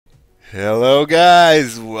Hello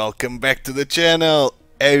guys, welcome back to the channel,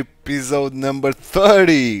 episode number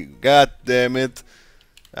 30. God damn it,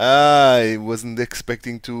 I wasn't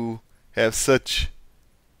expecting to have such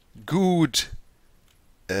good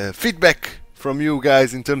feedback from you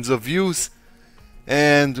guys in terms of views,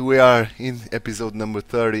 and we are in episode number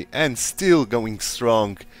 30 and still going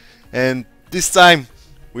strong. And this time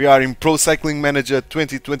we are in Pro Cycling Manager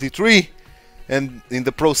 2023 and in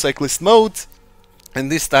the Pro Cyclist mode,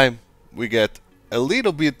 and this time we get a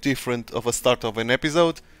little bit different of a start of an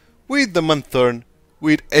episode with the month turn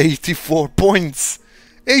with 84 points.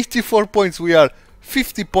 84 points, we are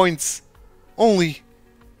 50 points only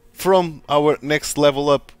from our next level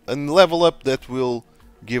up, and level up that will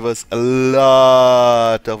give us a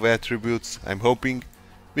lot of attributes, I'm hoping,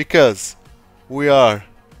 because we are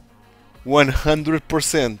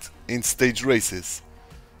 100% in stage races.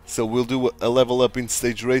 So we'll do a level up in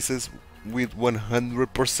stage races with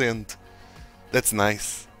 100%. That's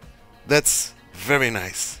nice. That's very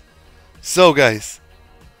nice. So guys,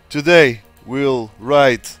 today we'll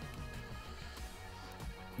ride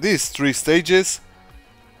these three stages: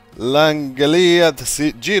 L'Anglia,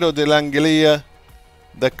 the Giro dell'Anglia,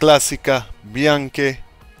 the Classica Bianche,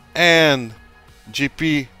 and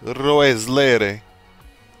EP030,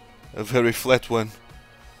 a very flat one.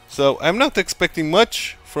 So I'm not expecting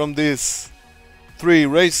much from these three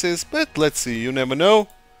races, but let's see, you never know.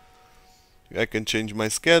 I can change my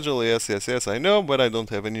schedule, yes, I know, but I don't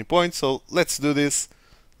have any points, so let's do this.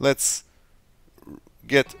 Let's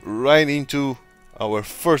get right into our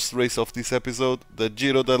first race of this episode, the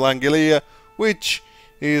Giro dell'Anglia, which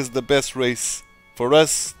is the best race for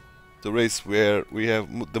us, the race where we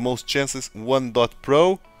have the most chances,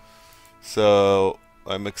 1.pro. So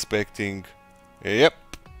I'm expecting, yep,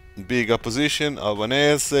 big opposition: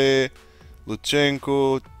 Albanese,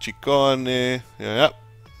 Luchenko, Ciccone, yep.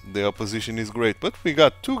 The opposition is great, but we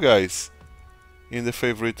got two guys in the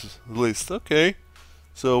favorite list. Okay,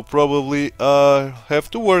 so probably have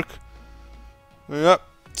to work. Yeah,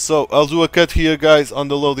 so I'll do a cut here, guys, on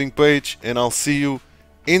the loading page, and I'll see you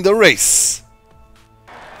in the race.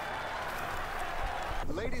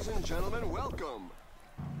 Ladies and gentlemen, welcome.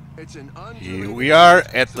 Here we are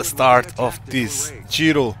at the start of this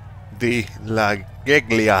Giro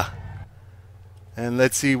dell'Anglia, and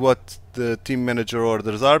let's see what the team manager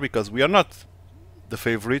orders are, because we are not the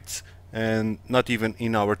favorites and not even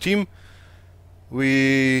in our team.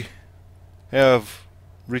 We have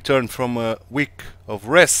returned from a week of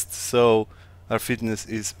rest, so our fitness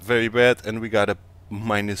is very bad, and we got a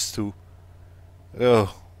 -2.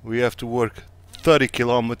 Oh, we have to work 30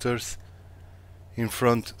 kilometers in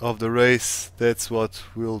front of the race. That's what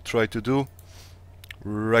we'll try to do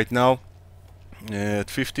right now at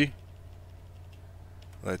 50.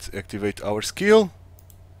 Let's activate our skill,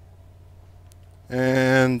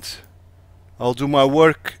 and I'll do my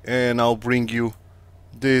work, and I'll bring you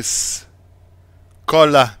this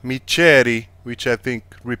Colla Miceri, which I think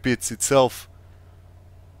repeats itself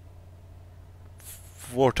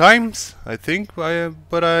 4 times, I think,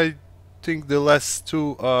 but I think the last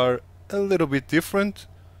two are a little bit different,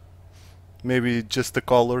 maybe just the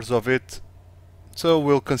colors of it. So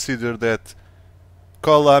we'll consider that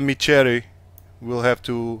Colla Miceri. We'll have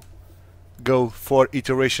to go 4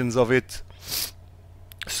 iterations of it.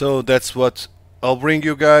 So that's what I'll bring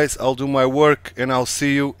you guys. I'll do my work, and I'll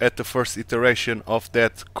see you at the first iteration of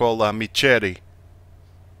that Colla Miceri.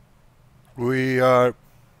 We are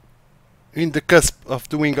in the cusp of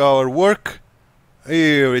doing our work.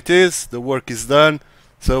 Here it is, the work is done.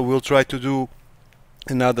 So we'll try to do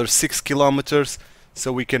another 6 kilometers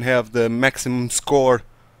so we can have the maximum score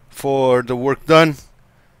for the work done.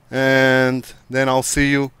 And then I'll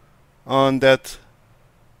see you on that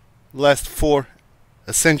last 4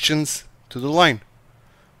 ascensions to the line,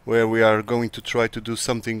 where we are going to try to do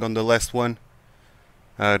something on the last one.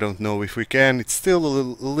 I don't know if we can. It's still a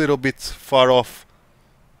little bit far off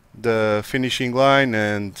the finishing line,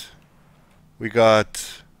 and we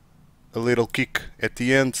got a little kick at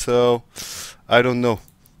the end, so I don't know,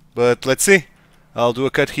 but let's see. I'll do a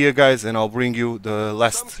cut here, guys, and I'll bring you the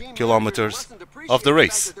last kilometers of the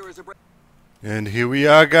race. And here we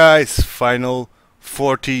are, guys, final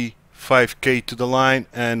 45k to the line,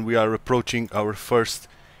 and we are approaching our first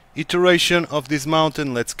iteration of this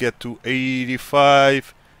mountain. Let's get to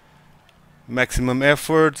 85 maximum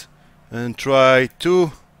effort and try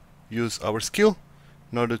to use our skill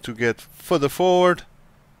in order to get further forward.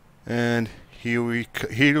 And here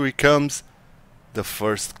he comes, the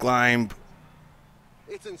first climb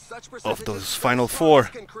of those final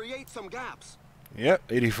 4. Yeah,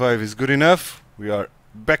 85 is good enough. We are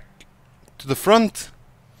back to the front.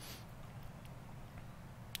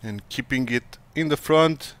 and keeping it in the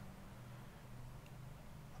front.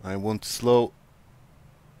 I won't slow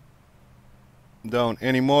down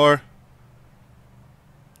anymore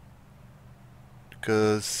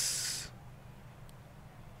because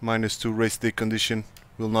 -2 race day condition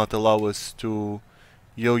will not allow us to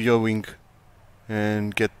yo-yoing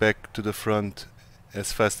and get back to the front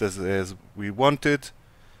as fast as we wanted.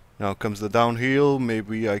 Now comes the downhill.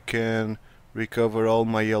 Maybe I can recover all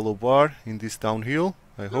my yellow bar in this downhill,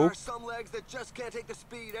 I hope. There are some legs that just can't take the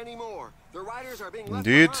speed anymore. The riders are being left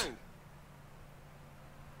Indeed. behind.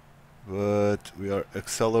 But we are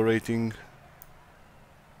accelerating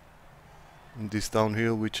in this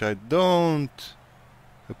downhill, which I don't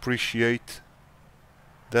appreciate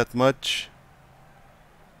that much.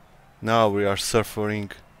 Now we are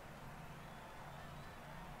suffering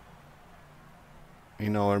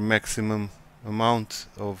in our maximum amount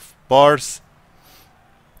of bars.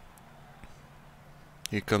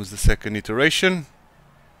 Here comes the second iteration.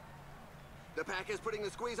 The pack is putting the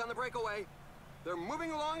squeeze on the breakaway. They're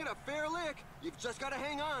moving along at a fair lick. You've just got to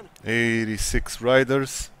hang on. 86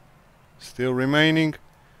 riders still remaining,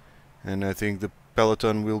 and I think the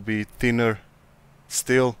peloton will be thinner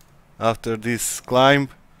still after this climb.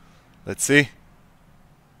 Let's see.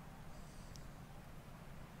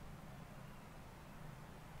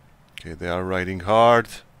 Okay, they are riding hard.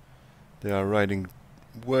 They are riding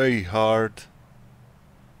way hard.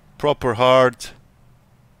 Proper hard.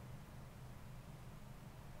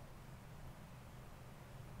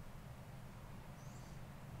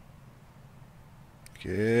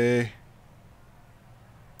 Okay.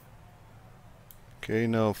 Okay,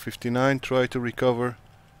 now 59. Try to recover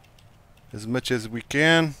as much as we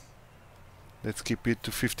can. Let's keep it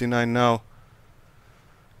to 59 now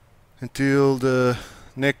until the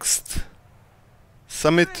next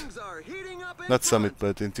summit. Things are heating up in Not summit,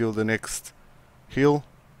 front. but until the next hill.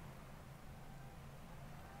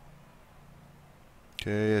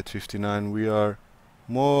 Okay, at 59 we are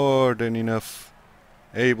more than enough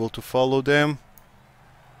able to follow them.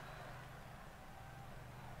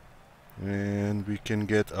 And we can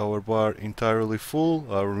get our bar entirely full,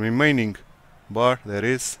 our remaining bar, that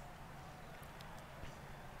is.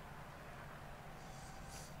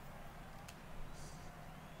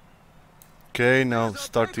 Okay, now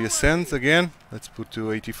start the ascent again. Let's put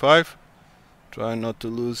to 85. Try not to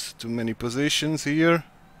lose too many positions here.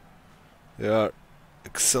 They are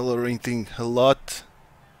accelerating a lot.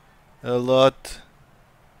 A lot.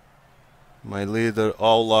 My leader,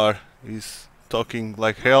 Aular, is talking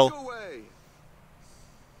like hell. Breakaway.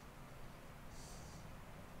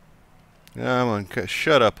 Come on,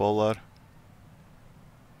 shut up, Aular.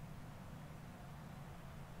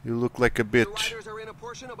 You look like a The bitch. riders are in a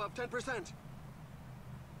portion above 10%.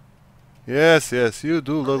 Yes, yes, you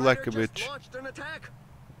do A look like a rider just bitch. launched an attack.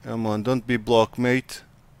 Come on, don't be blocked, mate.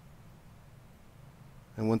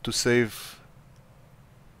 I want to save.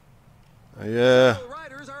 Yeah, The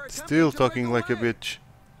riders are attempting still to talking break like a away. bitch.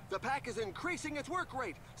 The pack is increasing its work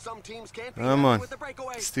rate. Some teams can't be Come happy on, with the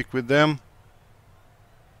breakaway. stick with them.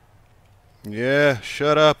 Yeah,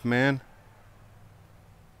 shut up, man.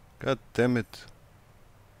 God damn it.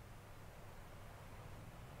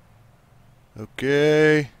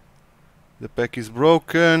 Okay, the pack is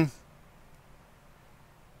broken.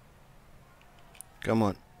 Come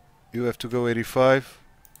on, you have to go 85.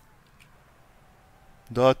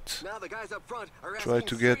 Dot. Now the guys up front are Try asking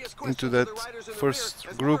to get serious into questions that of the riders in the first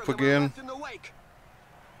rear, as group more of them are again left in the wake.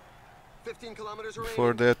 15 kilometers before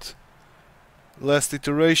remaining. that last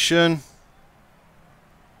iteration.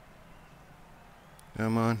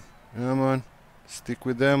 Come on, come on, stick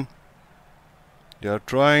with them. They are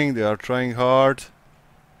trying hard.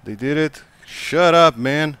 They did it. Shut up,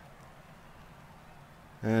 man.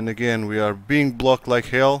 And again, we are being blocked like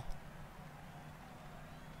hell.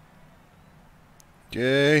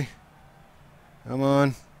 Okay. Come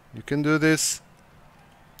on. You can do this.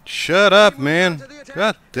 Shut up, man.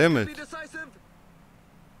 God damn it. Be decisive.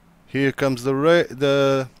 Here comes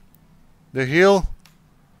the hill.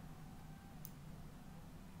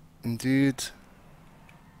 Indeed.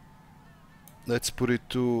 Let's put it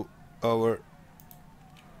to our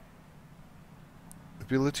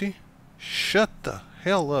ability. Shut the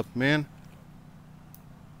hell up, man.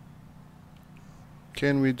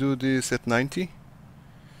 Can we do this at 90?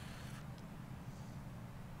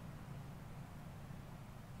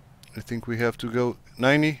 I think we have to go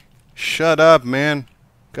 90. Shut up, man.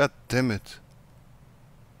 God damn it.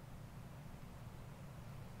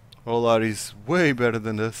 Olar is way better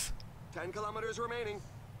than us. 10 kilometers remaining.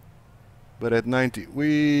 But at 90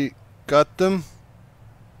 we got them.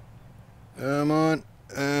 Come on.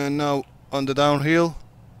 And now on the downhill.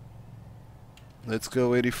 Let's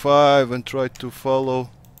go 85 and try to follow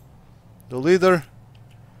the leader.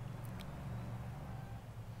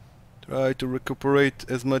 Try to recuperate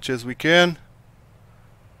as much as we can.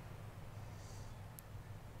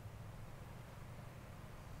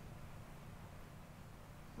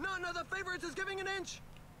 None of the favorites is giving an inch.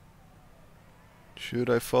 Should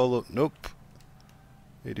I follow? Nope.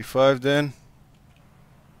 85 then.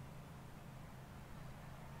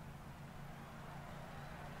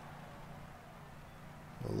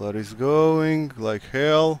 A lot is going like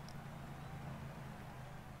hell.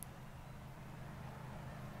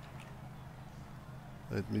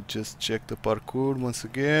 Let me just check the parkour once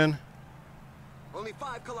again. Only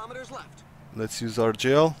 5 kilometers left. Let's use our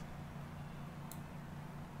gel.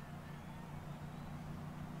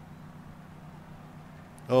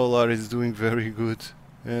 Oh, Larry is doing very good,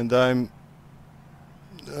 and I'm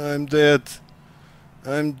dead.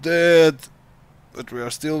 I'm dead. But we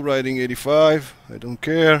are still riding 85. I don't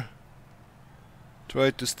care.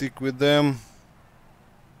 Try to stick with them.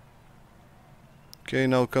 Okay,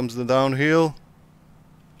 now comes the downhill.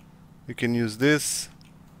 We can use this.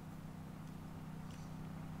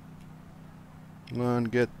 Come on,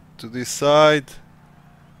 get to this side.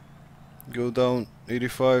 Go down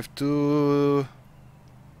 85 to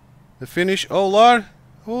the finish. Olar?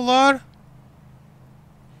 Olar?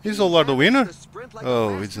 Is Olar the winner?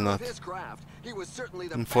 Oh, it's not.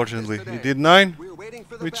 Unfortunately, he did 9,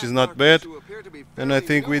 which is not bad. And I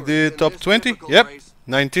think we did top 20. Yep,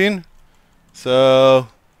 19. So,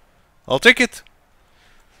 I'll take it.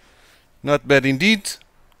 Not bad indeed.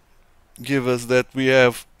 Give us that we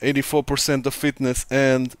have 84% of fitness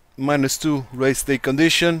and -2 race day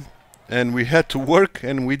condition. And we had to work,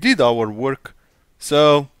 and we did our work.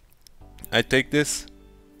 So, I take this,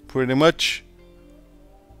 pretty much.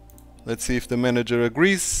 Let's see if the manager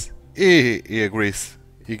agrees. He agrees.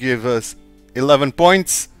 He gave us 11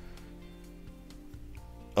 points.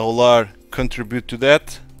 Olar contribute to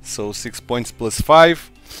that, so 6 points plus 5.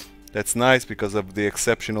 That's nice because of the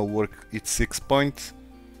exceptional work. It's 6 points.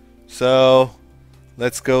 So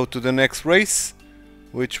let's go to the next race,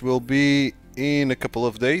 which will be in a couple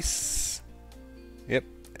of days. Yep,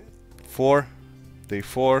 day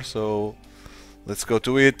 4. So let's go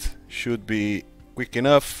to it. Should be quick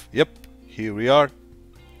enough. Yep, here we are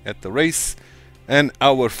at the race, and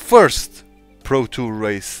our first Pro Tour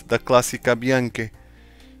race, the Classica Bianche,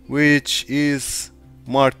 which is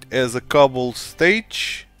marked as a cobble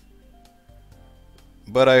stage,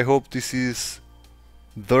 but I hope this is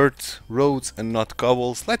dirt roads and not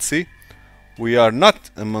cobbles. Let's see. We are not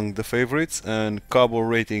among the favorites, and cobble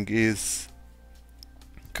rating is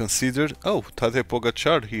considered. Oh, Tadej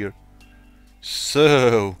Pogacar here.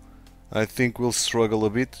 So I think we'll struggle a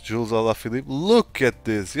bit. Jules Alaphilippe, look at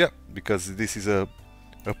this. Yeah, because this is a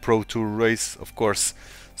Pro Tour race, of course.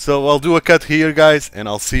 So I'll do a cut here, guys, and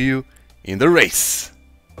I'll see you in the race.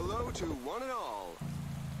 Hello to one and all.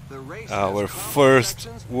 The race Our has first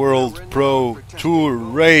complex World sections Pro protecting Tour your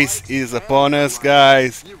race rights is and upon us, lives.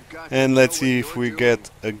 guys. You've got to And know let's what see if you're we doing.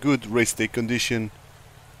 get a good race day condition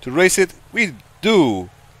to race it. We do,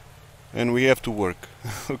 and we have to work.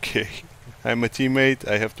 Okay, I'm a teammate,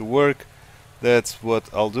 I have to work. That's what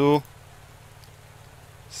I'll do.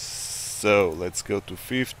 So let's go to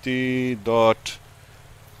 50 dot,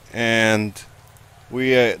 and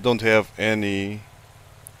we don't have any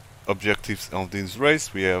objectives on this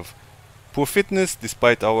race. We have poor fitness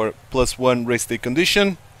despite our +1 race day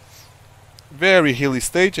condition. Very hilly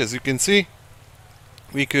stage, as you can see.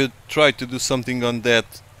 We could try to do something on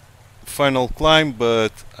that final climb,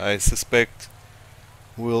 but I suspect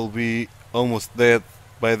we'll be almost dead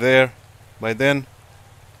by then.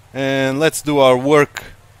 And let's do our work.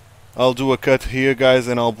 I'll do a cut here, guys,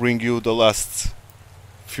 and I'll bring you the last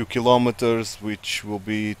few kilometers, which will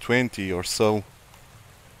be 20 or so.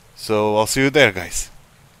 So I'll see you there, guys.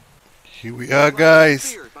 Here we are,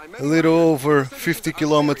 guys. A little over 50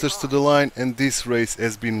 kilometers to the line, and this race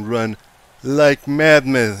has been run like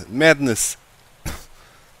madness.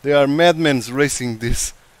 There are madmen racing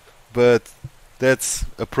this, but that's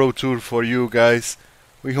a Pro Tour for you guys.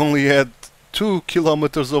 We only had 2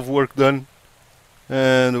 kilometers of work done,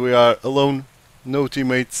 and we are alone, no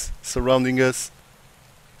teammates surrounding us.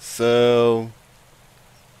 So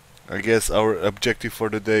I guess our objective for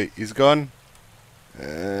the day is gone,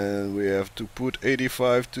 and we have to put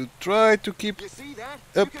 85 to try to keep You see that?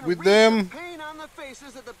 up You can with read them. the pain on the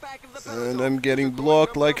faces at the back of the And peloton. I'm getting They're going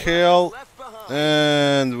blocked up like the hell, line, left behind.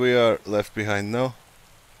 and we are left behind now.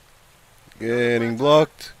 Getting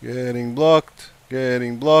blocked, getting blocked,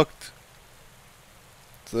 getting blocked.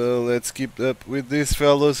 So let's keep up with these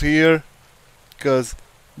fellows here, because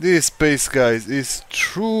This pace, guys, is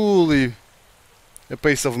truly a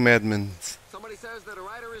pace of madmen. Somebody says that a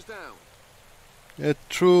rider is down.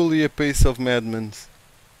 Truly a pace of madmen.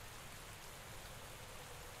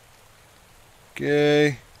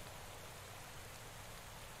 Okay.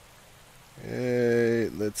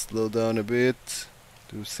 Let's slow down a bit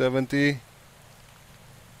to 70,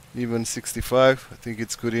 even 65. I think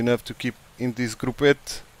it's good enough to keep in this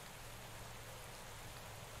groupette.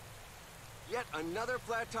 Yet another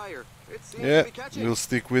flat tire. It seems Yeah, to be catching. we'll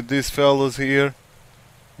stick with these fellows here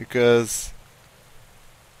because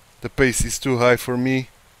the pace is too high for me.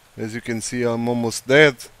 As you can see, I'm almost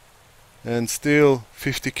dead and still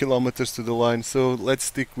 50 kilometers to the line. So let's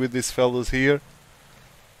stick with these fellows here.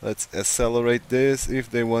 Let's accelerate this. If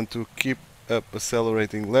they want to keep up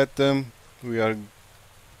accelerating, let them. We are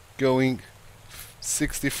going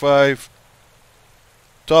 65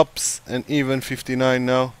 tops and even 59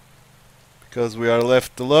 now because we are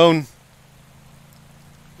left alone.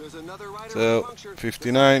 There's another rider So punctured.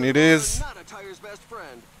 59 it is. Not a tire's best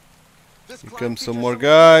friend. This Here climb comes some features more some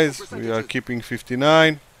guys. wonderful We are percentages. keeping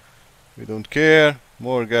 59. We don't care.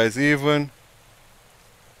 More guys even.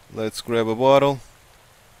 Let's grab a bottle.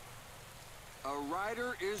 A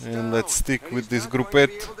rider is And down, let's stick and with he's this not going to groupette.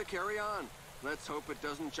 be able to carry on. Let's hope it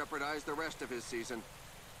doesn't jeopardize the rest of his season.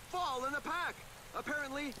 Fall in the pack.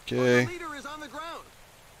 Apparently, Okay. the leader is on the ground.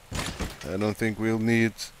 I don't think we'll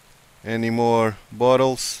need any more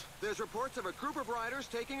bottles. There's reports of a group of riders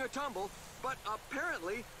taking a tumble, but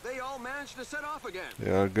apparently they all managed to set off again.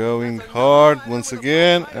 They are going That's another hard rider once with a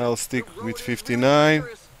again. flat tire. I'll The stick road with is really 59.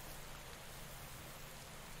 dangerous.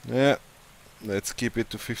 Yeah, let's keep it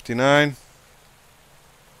to 59.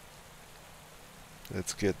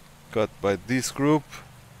 Let's get caught by this group.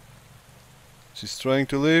 She's trying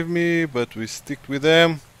to leave me, but we stick with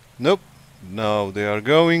them. Nope. Now they are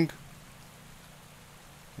going.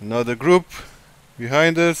 Another group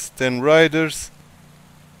behind us, 10 riders.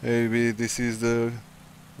 Maybe this is the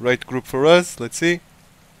right group for us. Let's see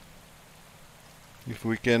if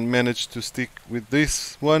we can manage to stick with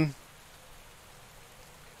this one.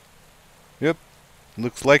 Yep,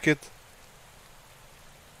 looks like it.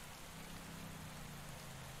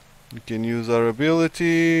 We can use our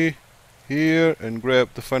ability here and grab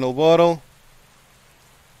the final bottle,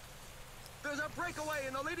 There's a breakaway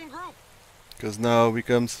in the leading group. because now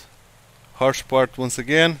becomes harsh part once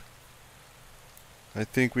again. I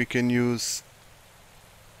think we can use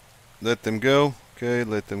let them go. Okay,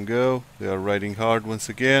 let them go. They are riding hard once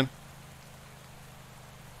again.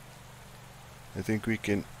 I think we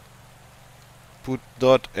can put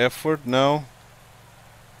dot effort now,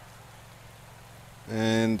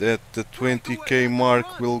 and at the 20k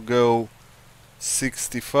mark we'll go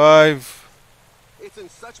 65. It's in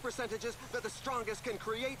such percentages that the strongest can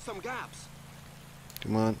create some gaps.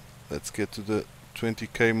 Come on, let's get to the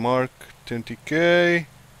 20k mark. 20k,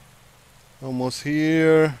 almost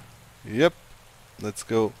here. Yep, let's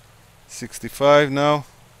go 65 now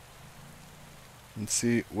and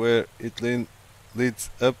see where it leads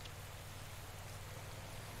up.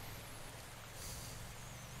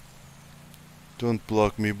 Don't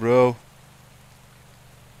block me, bro.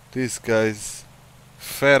 These guys,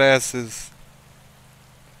 fat asses,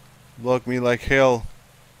 block me like hell.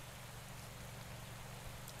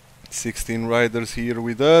 16 riders here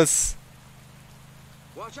with us.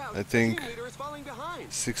 Watch out. I think the team leader is falling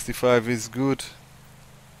behind. 65 is good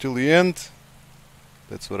till the end.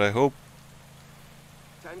 That's what I hope.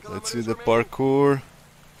 10 Let's see kilometers the remaining. parkour.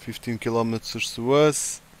 15 kilometers to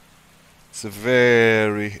us. It's a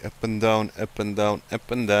very up and down, up and down, up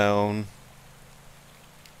and down.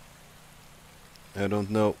 I don't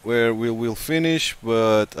know where we will finish,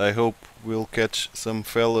 but I hope we'll catch some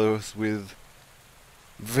fellows with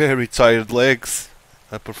very tired legs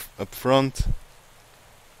up front.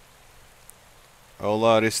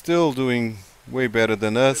 Olar is still doing way better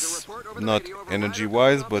than us, not energy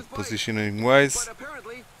wise but positioning wise. But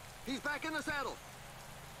apparently, he's back in the saddle.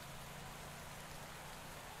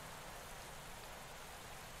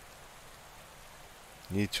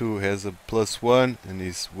 He too has a +1 and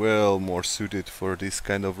is well more suited for this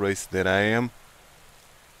kind of race than I am.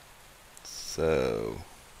 So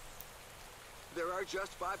There are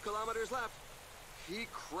just 5 kilometers left. He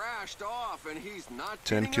crashed off and he's not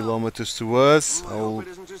 10 getting kilometers to us. up. I I'll hope it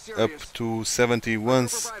isn't too up serious. to 70 A group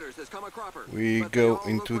once of riders has come a cropper, we but they go all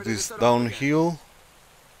into look ready to this set off again. downhill.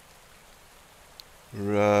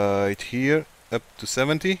 Right here, up to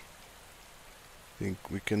 70. I think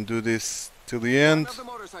we can do this till the end, One of the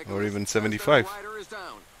motorcyclists or even says that a 75. rider is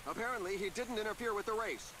down. Apparently, he didn't interfere with the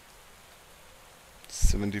race.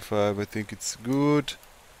 75, I think it's good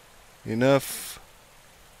enough.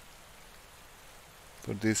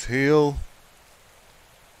 for this hill.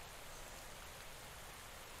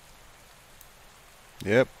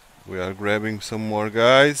 Yep, we are grabbing some more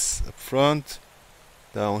guys up front.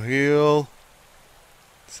 Downhill.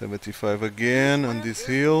 75 again on this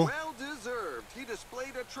hill. Well deserved. He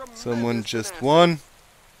displayed a tremendous Someone just tenacity. won.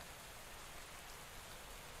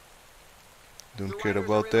 The Don't care riders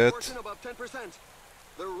about are in a that. portion above 10%.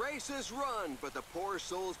 The race is run, but the poor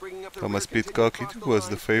souls bringing up the Thomas rear continue Pitcock, across it the was line.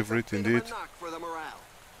 the It's a favorite bit of a indeed. knock for the morale.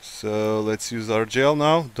 So let's use our gel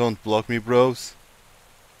now. Don't block me, bros.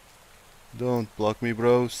 Don't block me,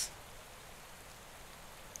 bros.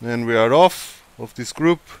 And we are off of this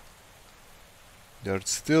group. They are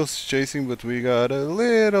still chasing, but we got a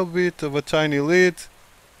little bit of a tiny lead.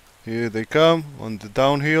 Here they come on the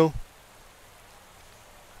downhill.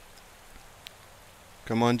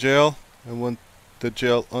 Come on, gel. I want the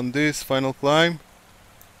gel on this final climb,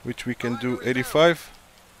 which we can do 85.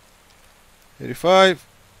 85.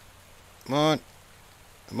 Come on.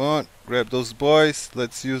 Come on. Grab those boys.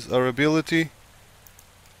 Let's use our ability.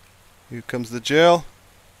 Here comes the gel.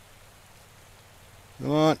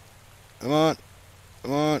 Come on. Come on.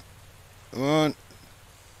 Come on. Come on.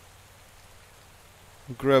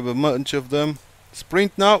 Grab a bunch of them.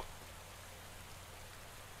 Sprint now.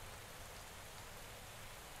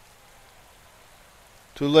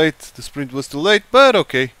 Too late. The sprint was too late, but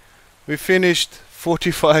okay. We finished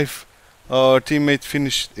 45. Our teammate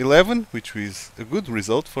finished 11, which is a good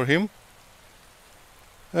result for him.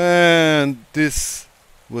 And this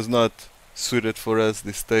was not suited for us,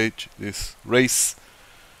 this stage, this race.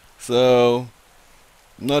 So,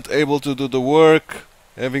 not able to do the work,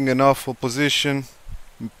 having an awful position.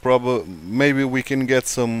 Maybe we can get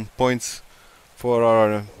some points for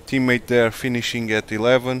our teammate there finishing at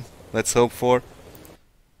 11. Let's hope for.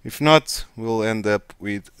 If not, we'll end up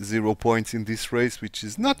with 0 points in this race, which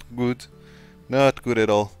is not good. Not good at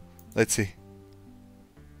all. Let's see.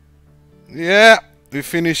 Yeah, we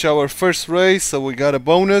finished our first race, so we got a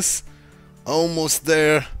bonus. Almost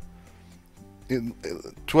there.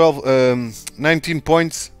 19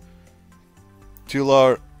 points till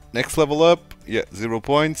our next level up. Yeah, 0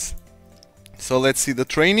 points. So let's see the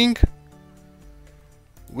training.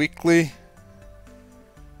 Weekly.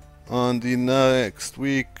 On the next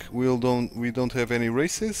week we don't have any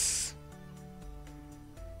races,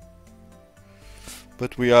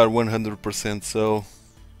 but we are 100%, so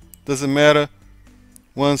doesn't matter.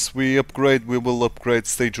 Once we upgrade, we will upgrade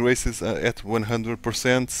stage races at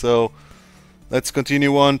 100%. So let's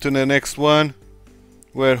continue on to the next one,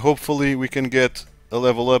 where hopefully we can get a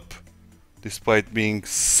level up despite being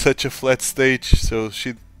such a flat stage. So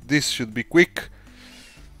this should be quick.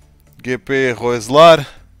 GP Roeslar.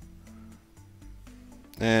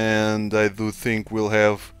 And I do think we'll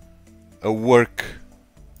have a work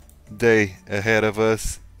day ahead of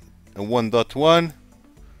us, a 1.1,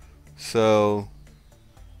 so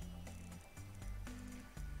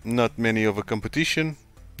not much of a competition.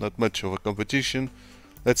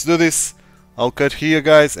 Let's do this. I'll cut here,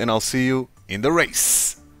 guys, and I'll see you in the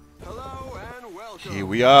race. Hello and welcome. Here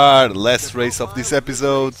we are, last race of this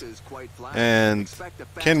episode. And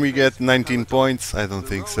can we get 19 points? I don't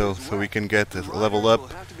think so. So we can get a level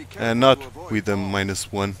up, and not with a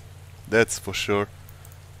 -1. That's for sure.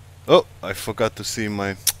 Oh, I forgot to see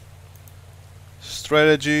my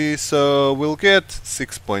strategy. So we'll get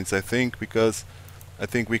 6 points, I think, because I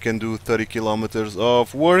think we can do 30 kilometers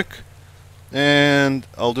of work. And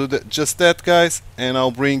I'll do just that, guys, and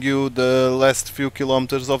I'll bring you the last few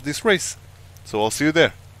kilometers of this race. So I'll see you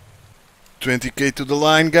there. 20k to the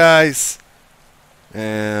line, guys,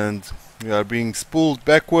 and we are being spooled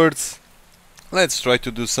backwards. Let's try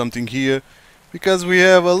to do something here, because we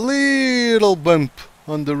have a little bump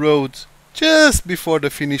on the road just before the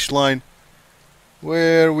finish line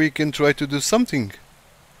where we can try to do something.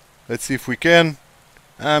 Let's see if we can.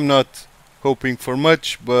 I'm not hoping for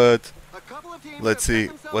much, but let's see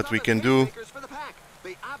what we can do.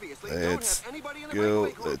 Let's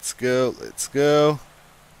go, let's go, let's go.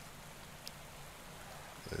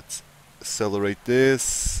 Let's accelerate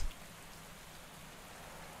this.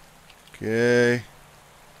 Okay.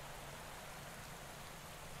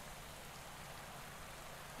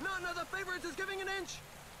 None of the favorites is giving an inch.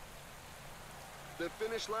 The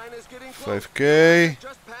finish line is getting close. 5k.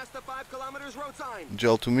 Just past the 5 kilometers road sign.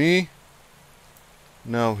 Gel to me.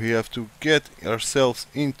 Now we have to get ourselves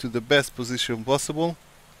into the best position possible.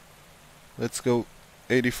 Let's go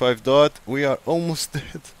 85 dot. We are almost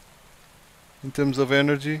dead in terms of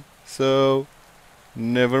energy, so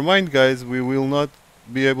never mind, guys, we will not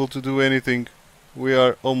be able to do anything. We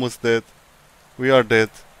are almost dead. We are dead.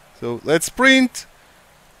 So let's sprint.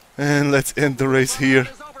 And let's end the race here.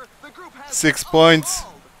 Is over. The group has 6 points.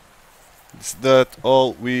 overhauled. Is that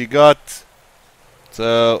all we got?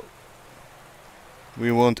 So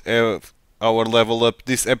we won't have our level up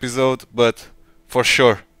this episode, but for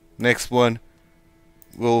sure next one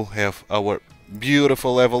we'll have our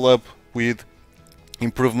beautiful level up with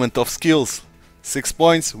improvement of skills. 6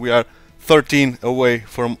 points. We are 13 away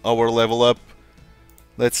from our level up.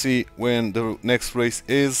 Let's see when the next race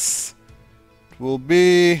is. It will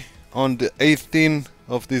be on the 18th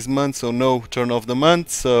of this month, so no turn of the month.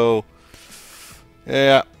 So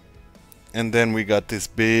yeah, and then we got this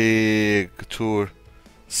big tour.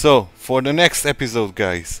 So for the next episode,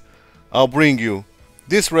 guys, I'll bring you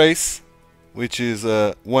this race, which is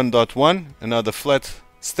 1.1, another flat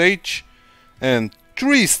stage, and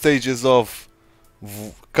 3 stages of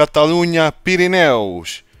Catalunya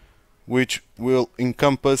Pirineos, which will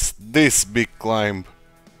encompass this big climb,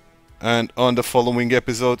 and on the following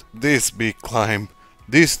episode this big climb.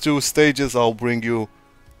 These 2 stages I'll bring you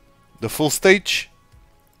the full stage,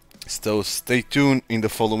 so stay tuned in the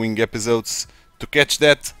following episodes to catch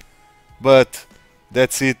that. But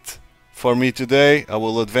that's it for me today. I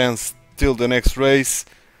will advance till the next race.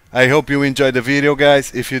 I hope you enjoyed the video,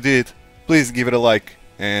 guys. If you did, please give it a like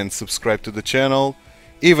and subscribe to the channel,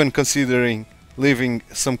 even considering leaving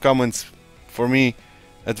some comments for me,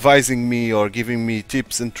 advising me or giving me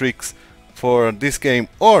tips and tricks for this game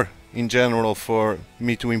or in general for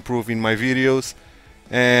me to improve in my videos.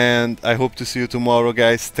 And I hope to see you tomorrow,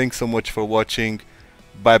 guys. Thanks so much for watching.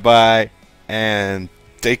 Bye bye and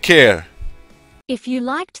take care. If you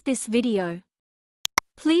liked this video,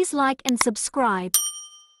 please like and subscribe.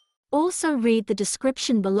 Also read the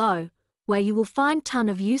description below, where you will find ton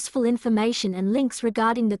of useful information and links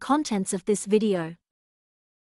regarding the contents of this video.